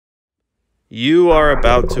You are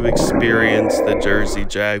about to experience the Jersey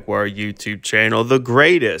Jaguar YouTube channel, the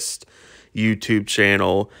greatest YouTube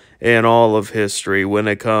channel in all of history when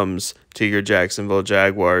it comes to your Jacksonville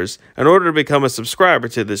Jaguars. In order to become a subscriber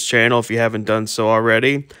to this channel, if you haven't done so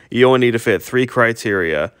already, you only need to fit 3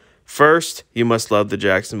 criteria. First, you must love the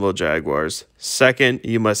Jacksonville Jaguars. Second,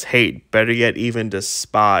 you must hate, better yet even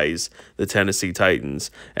despise, the Tennessee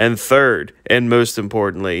Titans. And third, and most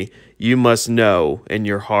importantly, you must know in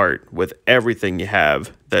your heart with everything you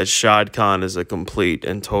have that Shad Khan is a complete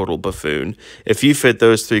and total buffoon. If you fit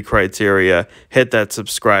those 3 criteria, hit that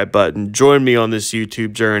subscribe button, join me on this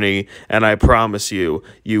YouTube journey, and I promise you,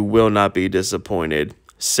 you will not be disappointed.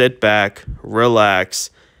 Sit back, relax,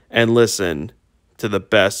 and listen to the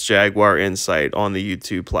best Jaguar insight on the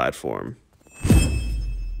YouTube platform.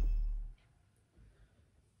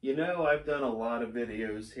 You know, I've done a lot of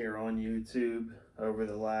videos here on YouTube over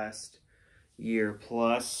the last year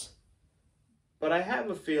plus, but I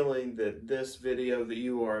have a feeling that this video that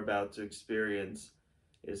you are about to experience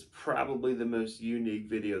is probably the most unique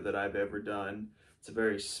video that I've ever done. It's a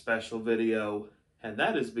very special video, and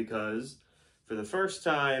that is because for the first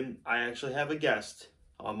time, I actually have a guest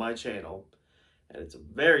on my channel. And it's a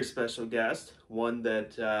very special guest, one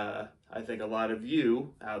that I think a lot of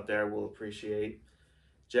you out there will appreciate.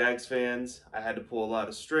 Jags fans, I had to pull a lot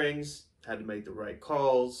of strings, had to make the right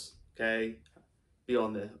calls, okay? Be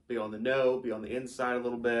on the know, be on the inside a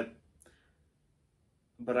little bit.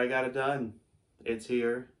 But I got it done. It's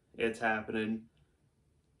here, it's happening.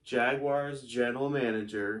 Jaguars general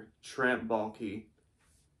manager Trent Baalke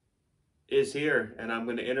is here, and I'm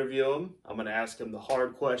going to interview him. I'm going to ask him the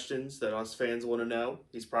hard questions that us fans want to know.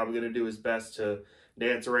 He's probably going to do his best to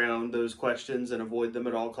dance around those questions and avoid them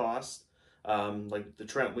at all costs, like the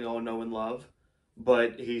Trent we all know and love.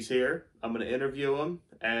 But he's here. I'm going to interview him,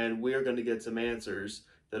 and we are going to get some answers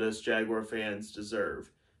that us Jaguar fans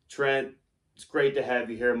deserve. Trent, it's great to have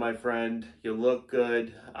you here, my friend. You look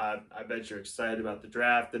good. I bet you're excited about the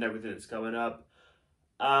draft and everything that's coming up.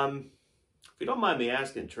 If you don't mind me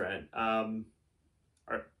asking, Trent,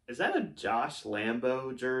 is that a Josh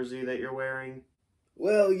Lambo jersey that you're wearing?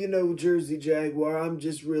 Well, you know, Jersey Jaguar, I'm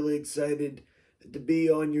just really excited to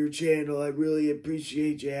be on your channel. I really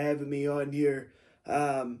appreciate you having me on here.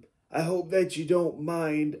 I hope that you don't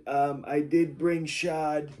mind. I did bring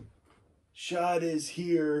Shad. Shad is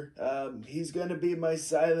here. He's going to be my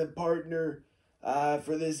silent partner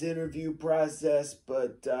for this interview process,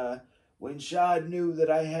 but when Shad knew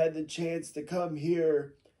that I had the chance to come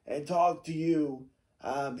here and talk to you,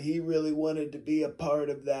 he really wanted to be a part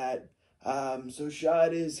of that. So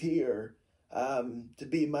Shad is here to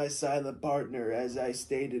be my silent partner, as I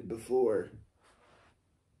stated before.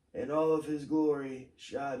 In all of his glory,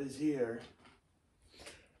 Shad is here.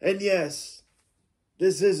 And yes,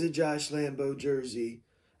 this is a Josh Lambo jersey.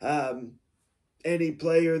 Any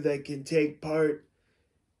player that can take part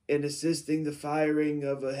in assisting the firing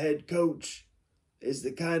of a head coach is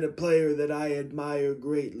the kind of player that I admire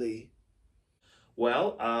greatly.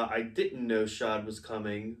 Well, I didn't know Shad was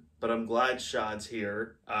coming, but I'm glad Shad's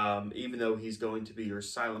here. Even though he's going to be your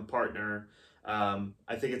silent partner,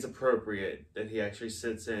 I think it's appropriate that he actually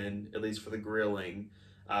sits in, at least for the grilling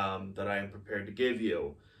that I am prepared to give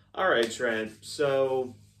you. All right, Trent,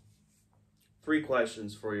 so 3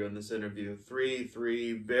 questions for you in this interview.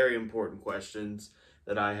 Three very important questions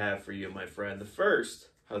that I have for you, my friend. The first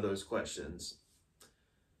of those questions,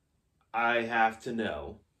 I have to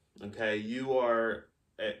know, okay, you are,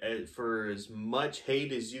 for as much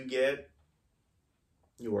hate as you get,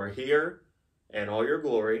 you are here in all your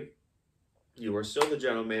glory. You are still the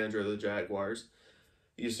general manager of the Jaguars.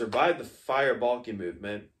 You survived the Fire Baalke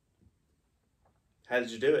movement. How did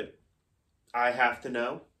you do it? I have to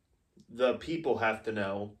know. The people have to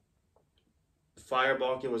know. Fire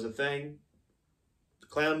Baalke was a thing. The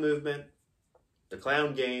clown movement, the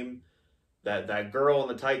clown game, that girl on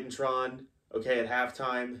the Titantron, okay, at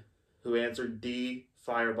halftime, who answered D,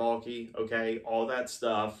 Fire Baalke, okay, all that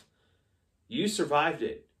stuff. You survived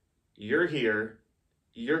it. You're here.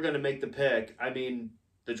 You're going to make the pick. I mean,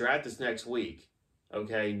 the draft is next week,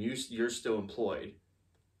 okay, and you're still employed.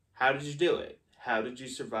 How did you do it? How did you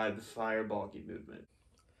survive the Fire Baalke movement?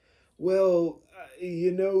 Well,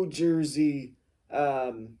 you know, Jersey,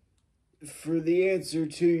 for the answer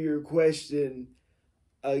to your question,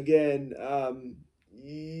 again,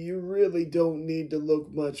 you really don't need to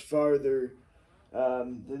look much farther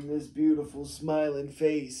than this beautiful smiling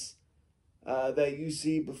face that you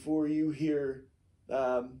see before you here.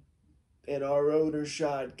 And our owner,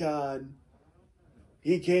 Shad Khan,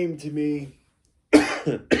 he came to me.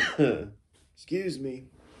 Excuse me.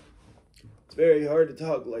 It's very hard to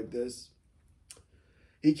talk like this.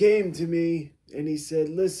 He came to me and he said,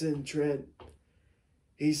 listen, Trent.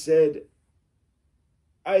 He said,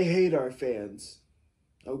 I hate our fans.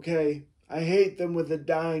 Okay? I hate them with a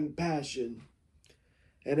dying passion.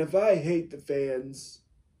 And if I hate the fans,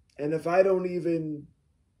 and if I don't even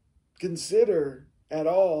consider at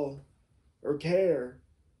all or care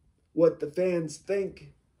what the fans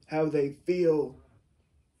think, how they feel,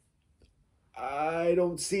 I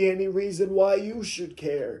don't see any reason why you should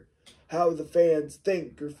care how the fans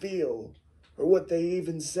think or feel or what they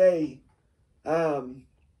even say.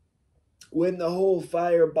 When the whole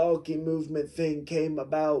Fire Baalke movement thing came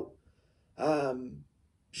about,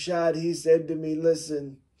 Shad, he said to me,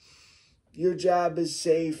 listen, your job is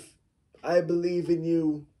safe. I believe in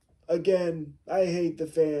you. Again, I hate the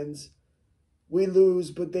fans. We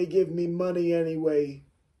lose, but they give me money anyway.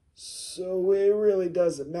 So it really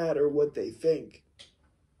doesn't matter what they think.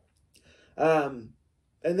 And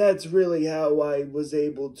that's really how I was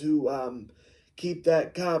able to keep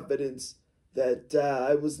that confidence that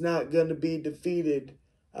I was not going to be defeated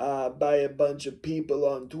by a bunch of people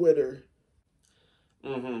on Twitter.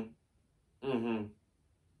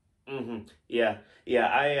 Yeah,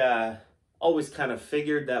 I always kind of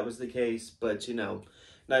figured that was the case, but, you know,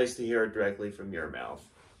 nice to hear it directly from your mouth.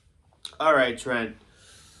 All right, Trent.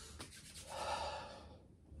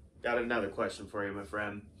 Got another question for you, my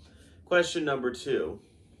friend. Question number 2.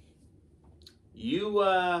 You,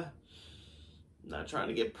 not trying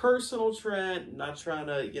to get personal, Trent, not trying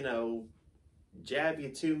to, you know, jab you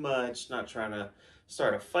too much, not trying to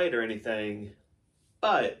start a fight or anything,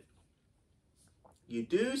 but you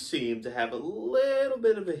do seem to have a little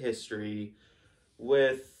bit of a history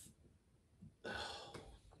with,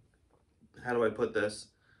 how do I put this?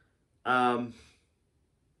 You're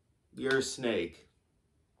a snake.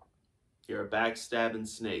 You're a backstabbing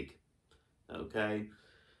snake, okay?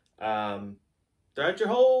 Throughout your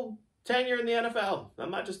whole tenure in the NFL,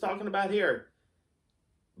 I'm not just talking about here,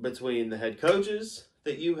 between the head coaches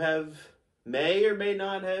that you have may or may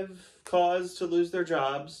not have caused to lose their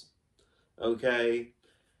jobs, okay?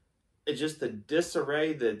 It's just the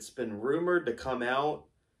disarray that's been rumored to come out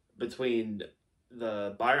between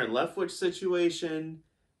the Byron Leftwich situation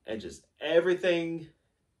and just everything.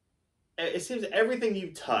 It seems everything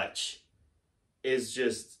you touch is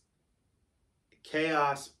just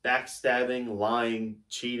chaos, backstabbing, lying,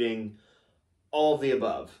 cheating, all the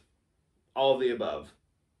above. All the above.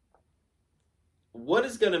 What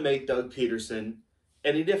is going to make Doug Peterson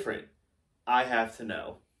any different? I have to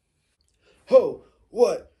know. Oh,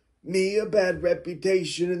 what? Me a bad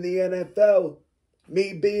reputation in the NFL?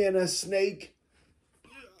 Me being a snake?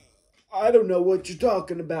 I don't know what you're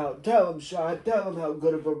talking about. Tell him, Shad. Tell him how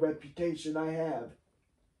good of a reputation I have.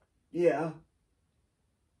 Yeah.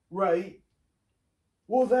 Right.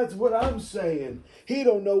 Well, that's what I'm saying. He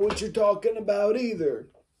don't know what you're talking about either.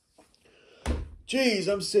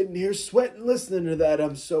 Jeez, I'm sitting here sweating listening to that.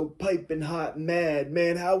 I'm so piping hot and mad.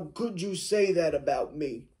 Man, how could you say that about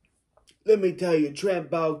me? Let me tell you,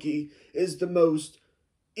 Trent Baalke is the most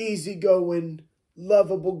easygoing,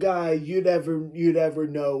 lovable guy you'd ever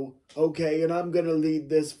know. Okay, and I'm gonna lead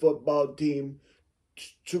this football team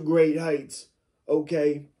to great heights.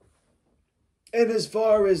 Okay. And as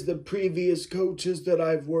far as the previous coaches that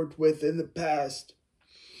I've worked with in the past,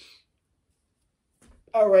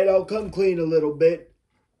 all right, I'll come clean a little bit,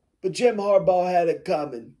 but Jim Harbaugh had it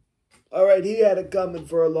coming. All right, he had it coming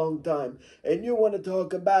for a long time. And you want to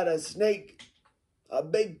talk about a snake, a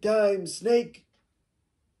big-time snake?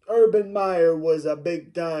 Urban Meyer was a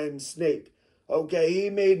big-time snake. Okay, he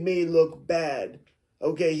made me look bad.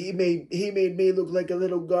 Okay, he made me look like a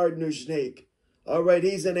little gardener snake. All right,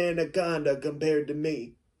 he's an anaconda compared to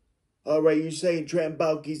me. All right, you're saying Trent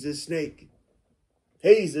Baalke's a snake.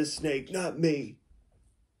 He's a snake, not me.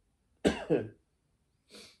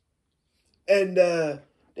 And to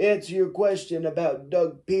answer your question about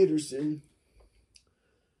Doug Peterson,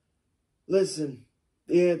 listen,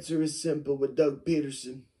 the answer is simple with Doug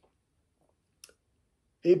Peterson.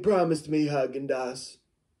 He promised me Haagen-Dazs.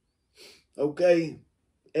 Okay?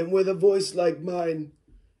 And with a voice like mine,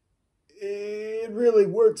 it really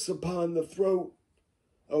works upon the throat.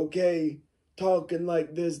 Okay? Talking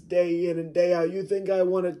like this day in and day out. You think I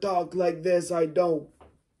want to talk like this? I don't.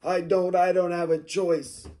 I don't have a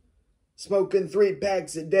choice. Smoking 3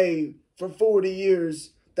 packs a day for 40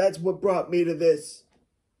 years. That's what brought me to this.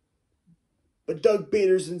 But Doug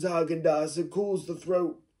Peterson's Haagen-Dazs, it cools the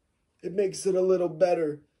throat. It makes it a little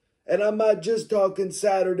better. And I'm not just talking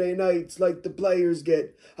Saturday nights like the players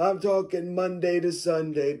get. I'm talking Monday to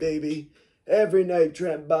Sunday, baby. Every night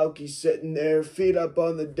Trent Baalke's sitting there, feet up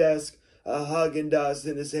on the desk, a Haagen-Dazs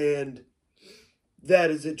in his hand.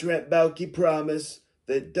 That is a Trent Baalke promise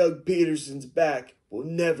that Doug Peterson's back will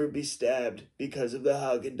never be stabbed because of the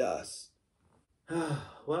Haagen-Dazs.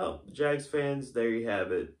 Well, Jags fans, there you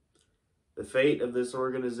have it. The fate of this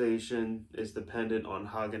organization is dependent on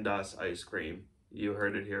Haagen-Dazs ice cream. You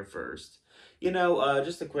heard it here first. You know,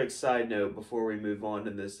 just a quick side note before we move on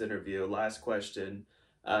in this interview. Last question.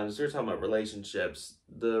 So we're talking about relationships.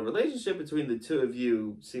 The relationship between the two of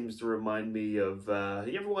you seems to remind me of,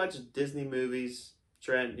 you ever watch Disney movies?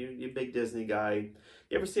 Trent, you're a big Disney guy.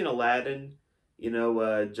 You ever seen Aladdin? You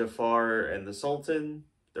know, Jafar and the Sultan?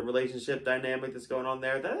 The relationship dynamic that's going on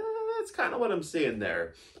there? That's kind of what I'm seeing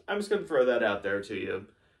there. I'm just going to throw that out there to you.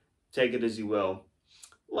 Take it as you will.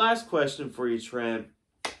 Last question for you, Trent.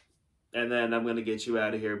 And then I'm going to get you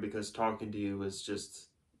out of here because talking to you is just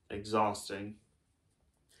exhausting.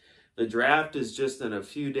 The draft is just in a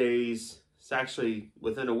few days. It's actually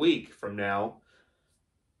within a week from now.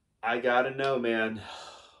 I got to know, man,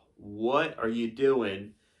 what are you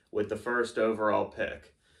doing with the first overall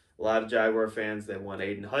pick? A lot of Jaguar fans, they want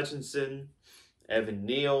Aiden Hutchinson, Evan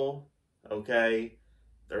Neal, okay?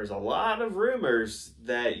 There's a lot of rumors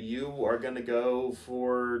that you are going to go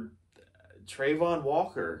for Trayvon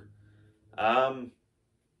Walker.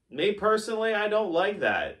 Me personally, I don't like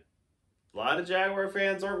that. A lot of Jaguar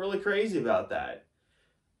fans aren't really crazy about that.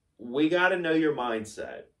 We got to know your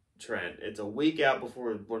mindset, Trent. It's a week out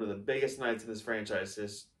before one of the biggest nights in this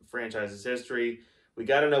franchise's history. We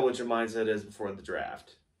got to know what your mindset is before the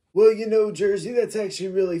draft. Well, you know, Jersey, that's actually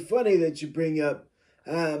really funny that you bring up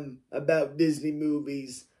about Disney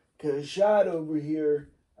movies. Because Shad over here,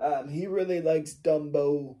 he really likes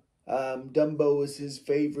Dumbo. Dumbo is his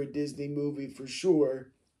favorite Disney movie for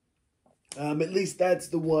sure. At least that's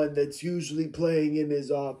the one that's usually playing in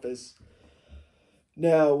his office.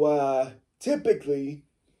 Now, typically,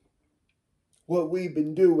 what we've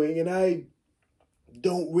been doing, and I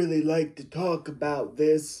don't really like to talk about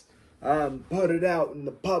this, put it out in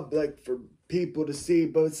the public for people to see,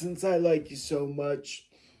 but since I like you so much,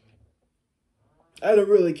 I don't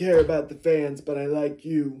really care about the fans, but I like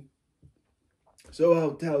you. So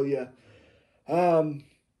I'll tell you, I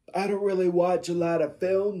don't really watch a lot of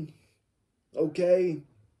film, okay?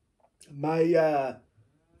 My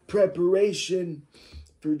preparation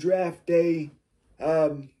for draft day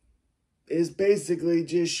is basically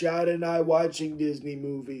just Shad and I watching Disney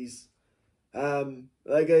movies.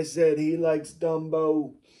 Like I said, he likes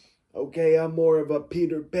Dumbo. Okay, I'm more of a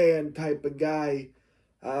Peter Pan type of guy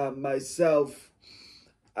myself.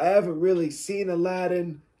 I haven't really seen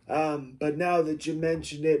Aladdin, but now that you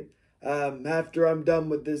mention it, after I'm done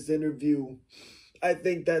with this interview, I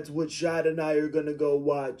think that's what Shad and I are going to go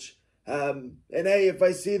watch. And hey, if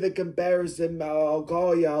I see the comparison, I'll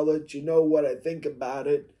call you. I'll let you know what I think about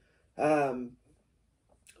it.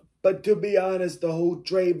 But to be honest, the whole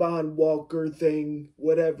Trayvon Walker thing,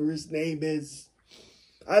 whatever his name is,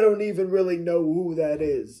 I don't even really know who that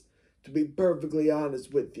is, to be perfectly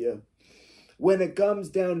honest with you. When it comes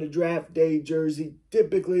down to draft day, Jersey,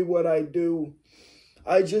 typically what I do,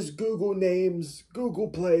 I just Google names, Google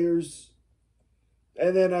players,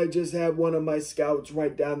 and then I just have one of my scouts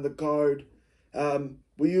write down the card.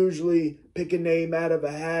 We usually pick a name out of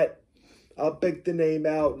a hat. I'll pick the name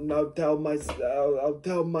out and I'll tell my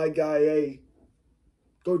guy, hey,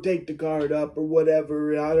 go take the card up or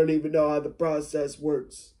whatever. I don't even know how the process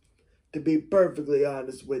works, to be perfectly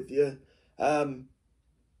honest with you.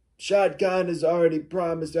 Shad Khan has already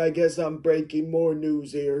promised. I guess I'm breaking more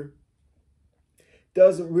news here.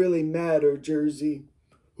 Doesn't really matter, Jersey,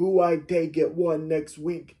 who I take at 1 next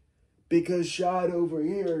week, because Shad over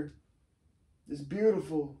here, this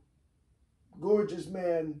beautiful, gorgeous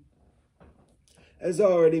man, has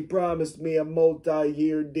already promised me a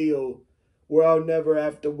multi-year deal where I'll never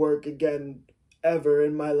have to work again ever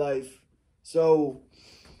in my life. So,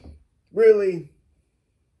 really,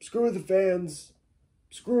 screw the fans,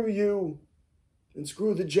 screw you, and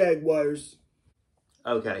screw the Jaguars.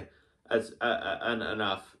 Okay, that's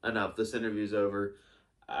enough. This interview's over.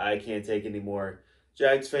 I can't take any more.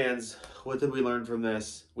 Jags fans, what did we learn from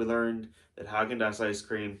this? We learned that Haagen-Dazs ice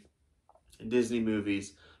cream and Disney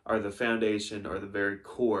movies are the foundation or the very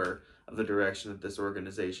core of the direction that this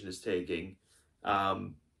organization is taking.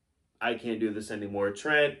 I can't do this anymore.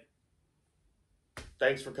 Trent,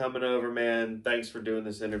 thanks for coming over, man. Thanks for doing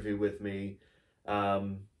this interview with me.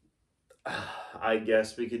 I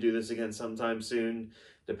guess we could do this again sometime soon.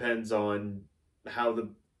 Depends on how the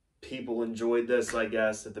people enjoyed this, I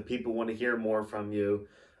guess. If the people want to hear more from you,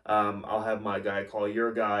 I'll have my guy call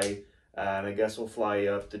your guy. And I guess we'll fly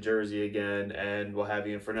you up to Jersey again, and we'll have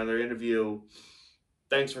you in for another interview.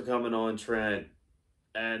 Thanks for coming on, Trent.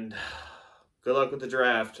 And good luck with the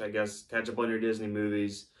draft. I guess catch up on your Disney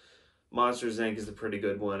movies. Monsters, Inc. is a pretty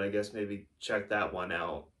good one. I guess maybe check that one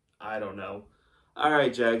out. I don't know. All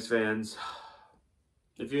right, Jags fans.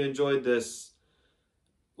 If you enjoyed this,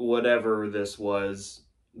 whatever this was,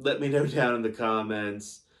 let me know down in the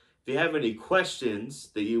comments. If you have any questions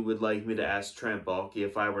that you would like me to ask Trent Baalke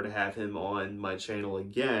if I were to have him on my channel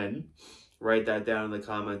again, write that down in the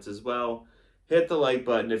comments as well. Hit the like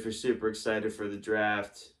button if you're super excited for the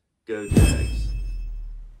draft. Go Jags.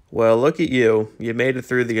 Well, look at you. You made it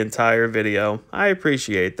through the entire video. I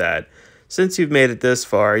appreciate that. Since you've made it this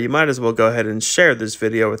far, you might as well go ahead and share this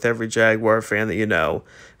video with every Jaguar fan that you know.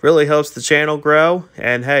 Really helps the channel grow,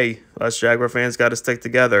 and hey, us Jaguar fans got to stick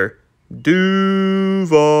together. Duval!